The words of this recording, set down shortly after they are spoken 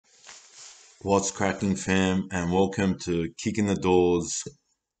What's cracking, fam, and welcome to Kicking the Doors,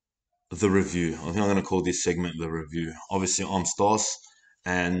 the review. I think I'm going to call this segment the review. Obviously, I'm STOS,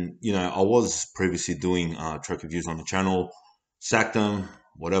 and I was previously doing track reviews on the channel, sacked them,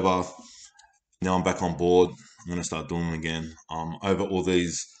 whatever. Now I'm back on board. I'm going to start doing them again. Over all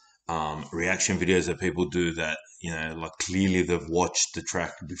these reaction videos that people do that, like clearly they've watched the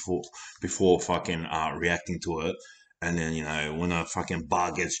track before fucking reacting to it. And then, when a fucking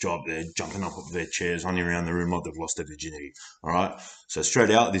bar gets dropped, they're jumping up off their chairs, running around the room like they've lost their virginity. All right. So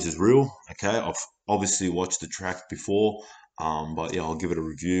straight out, this is real. Okay. I've obviously watched the track before. But yeah, I'll give it a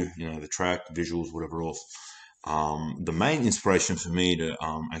review, the track, visuals, whatever else. The main inspiration for me to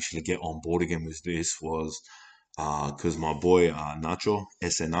actually get on board again with this was because my boy Nacho,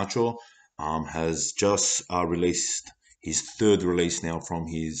 S.O.S Nacho, has just released his third release now from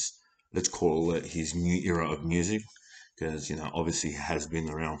his, let's call it his new era of music. Because, obviously he has been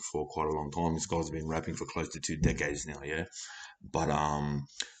around for quite a long time. This guy's been rapping for close to 2 decades now, yeah. But,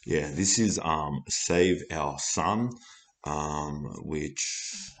 yeah, this is Save Our Son,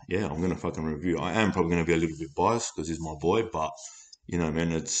 which, yeah, I'm going to fucking review. I am probably going to be a little bit biased because he's my boy, but,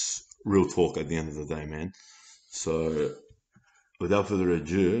 man, it's real talk at the end of the day, man. So, without further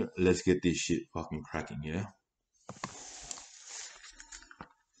ado, let's get this shit fucking cracking, yeah?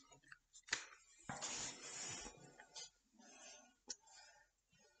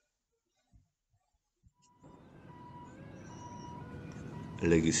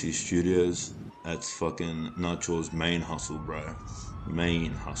 Legacy Studios, that's fucking Nacho's main hustle, bro.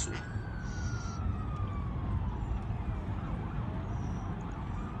 Main hustle.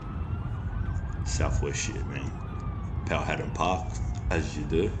 Southwest shit, man. Powhatan Park, as you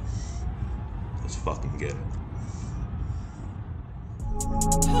do. Let's fucking get it.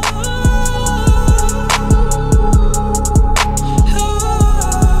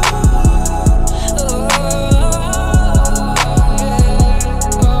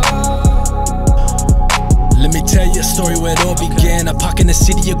 Story where it all began. A park in the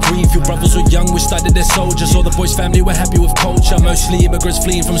city of Greenfield. Brothers were young, we started as soldiers. All the boys' family were happy with culture. Mostly immigrants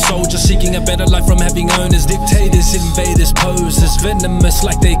fleeing from soldiers, seeking a better life from having owners. Dictators, invaders, posers, venomous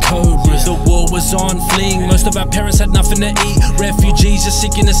like they cobras. The war was on, fleeing. Most of our parents had nothing to eat. Refugees just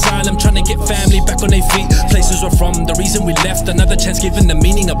seeking asylum, trying to get family back on their feet. Places were from the reason we left. Another chance given the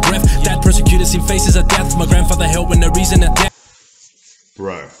meaning of breath. Dad persecuted us in faces of death. My grandfather held when the reason of death.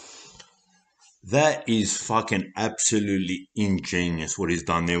 Bro, that is fucking absolutely ingenious what he's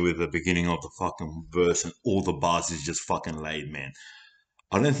done there with the beginning of the fucking verse, and all the bars is just fucking laid, man.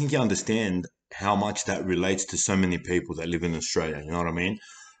 I don't think you understand how much that relates to so many people that live in Australia, you know what I mean?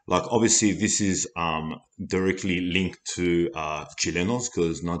 Like, obviously this is directly linked to Chilenos,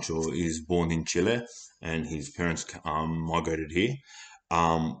 because Nacho is born in Chile and his parents migrated here.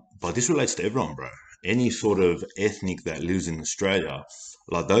 But this relates to everyone, bro. Any sort of ethnic that lives in Australia,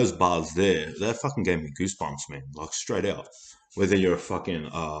 like those bars there, that fucking gave me goosebumps, man. Like, straight out. Whether you're a fucking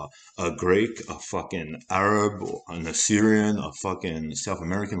a Greek, a fucking Arab, or an Assyrian, a fucking South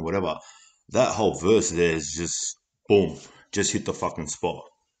American, whatever, that whole verse there is just boom, just hit the fucking spot.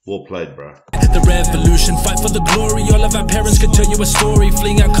 Well played, bro. The revolution, fight for the glory. All of our parents could tell you a story.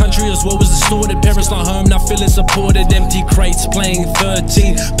 Fleeing our country as well was distorted. Parents not home, now feeling supported. Empty crates playing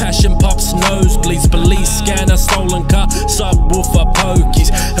 13. Passion pops, nosebleeds. Police scanner, stolen car, subwoofer,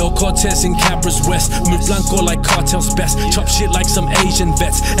 pokies. El Cortez in Cabras West. Move blanco like cartels best. Chop shit like some Asian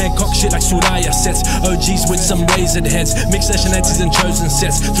vets. And cock shit like Suraya sets. OGs with some razored heads. Mixed nationalities and chosen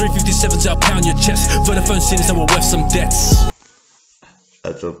sets. 357s, I'll pound your chest. Vodafone sins that were worth some debts.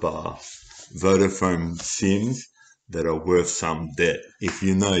 That's a bar. Vodafone SIMs that are worth some debt. If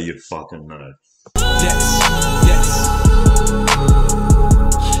you know, you fucking know. Yes.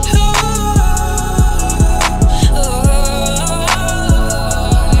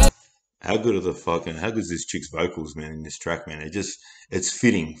 How good is this chick's vocals, man, in this track, man? It's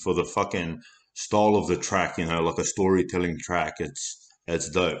fitting for the fucking style of the track, like a storytelling track. It's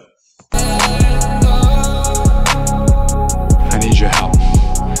dope. I need your help.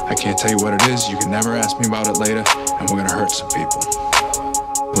 I can't tell you what it is. You can never ask me about it later, and we're gonna hurt some people.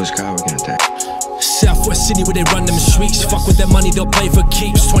 Whose car we gonna take? Southwest City where they run them streets. Fuck with their money, they'll play for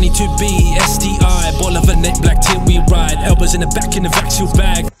keeps. 22B, SDI, ball of a neck, black till we ride. Elbows in the back in the vacuum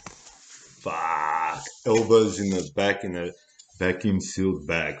bag. Fuck. Elbows in the back in the vacuum sealed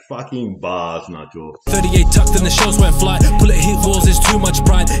bag. Fucking bars, Nacho. 38 tucked and the shells went fly. Bullet hit walls, there's too much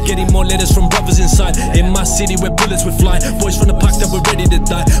pride. Getting more letters from brothers in inside. In my city where bullets would fly, boys from the park that were ready to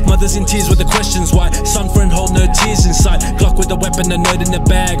die. Mothers in tears with the questions why. Son friend hold no tears inside. Glock with a weapon, a note in the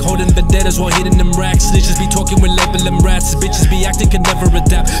bag, holding vendettas while hitting them racks. Snitches be talking with labeling rats, bitches be acting, can never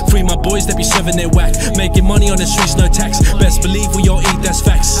adapt. Free my boys that be serving their whack, making money on the streets, no tax. Best believe we all eat, that's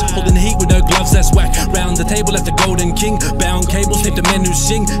facts. Holding heat with no gloves, that's whack. Round the table at the Golden King, bound cables, take the men who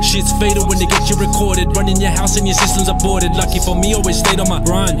sing. Shit's fatal when they get you recorded, running your house and your systems aborted. Lucky for me, always stayed on my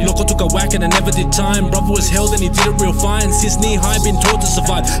grind. Loco took a whack and I never did time. Brother was held and he did it real fine. Since knee high, been taught to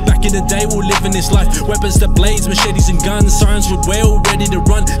survive. Back in the day, we were living this life. Weapons that blades, machetes and guns. Sirens would wail, ready to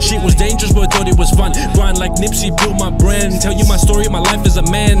run. Shit was dangerous, but I thought it was fun. Grind like Nipsey, built my brand. Tell you my story of my life as a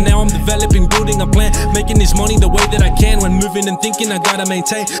man. Now I'm developing, building a plan, making this money the way that I can. When moving and thinking, I gotta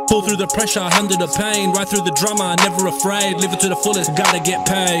maintain. Pull through the pressure, under the pain. Right through the drama, never afraid. Live it to the fullest, gotta get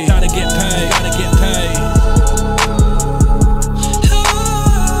paid. Gotta get paid, gotta get paid.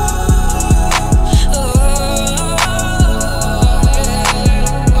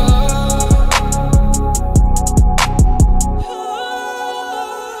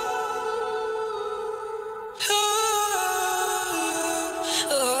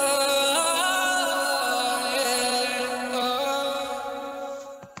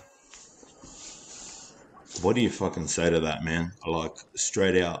 What do you fucking say to that, man? Like,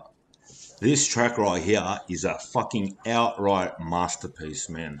 straight out. This track right here is a fucking outright masterpiece,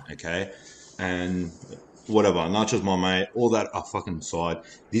 man, okay? And whatever, Nacho's my mate, all that are fucking aside.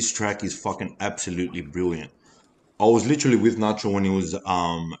 This track is fucking absolutely brilliant. I was literally with Nacho when he was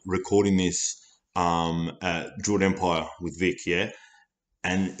recording this at Jewel Empire with Vic, yeah?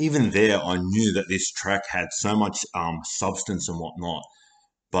 And even there, I knew that this track had so much substance and whatnot.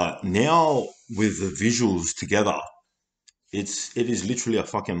 But now with the visuals together, it is literally a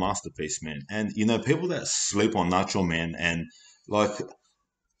fucking masterpiece, man. And you know, people that sleep on Nacho, man, and like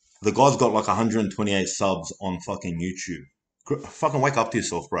the guy's got like 128 subs on fucking YouTube. Fucking wake up to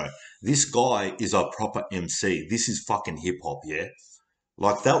yourself, bro. This guy is a proper MC. This is fucking hip hop, yeah.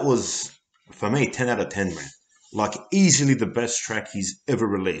 Like that was for me 10 out of 10, man. Like easily the best track he's ever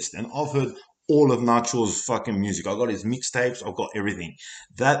released. And I've heard all of Nacho's fucking music. I got his mixtapes, I've got everything.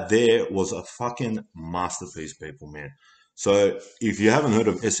 That there was a fucking masterpiece, people, man. So if you haven't heard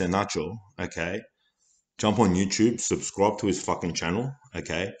of S.O.S Nacho, okay, jump on YouTube, subscribe to his fucking channel,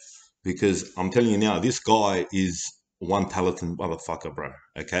 okay? Because I'm telling you now, this guy is one talented motherfucker, bro,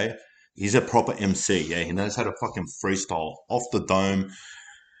 okay? He's a proper MC, yeah? He knows how to fucking freestyle off the dome.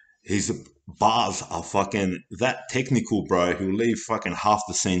 His bars are fucking that technical, bro. He'll leave fucking half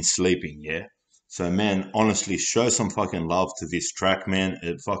the scene sleeping, yeah? So, man, honestly, show some fucking love to this track, man.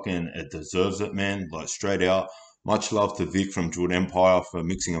 It deserves it, man. Like, straight out. Much love to Vic from Jewel Empire for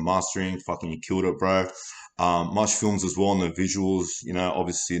mixing and mastering. Fucking, you killed it, bro. Much films as well on the visuals. You know,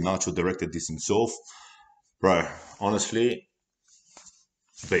 obviously, Nacho directed this himself. Bro, honestly,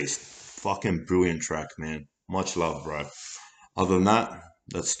 beast. Fucking brilliant track, man. Much love, bro. Other than that,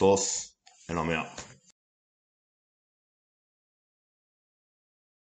 that's STOS, and I'm out.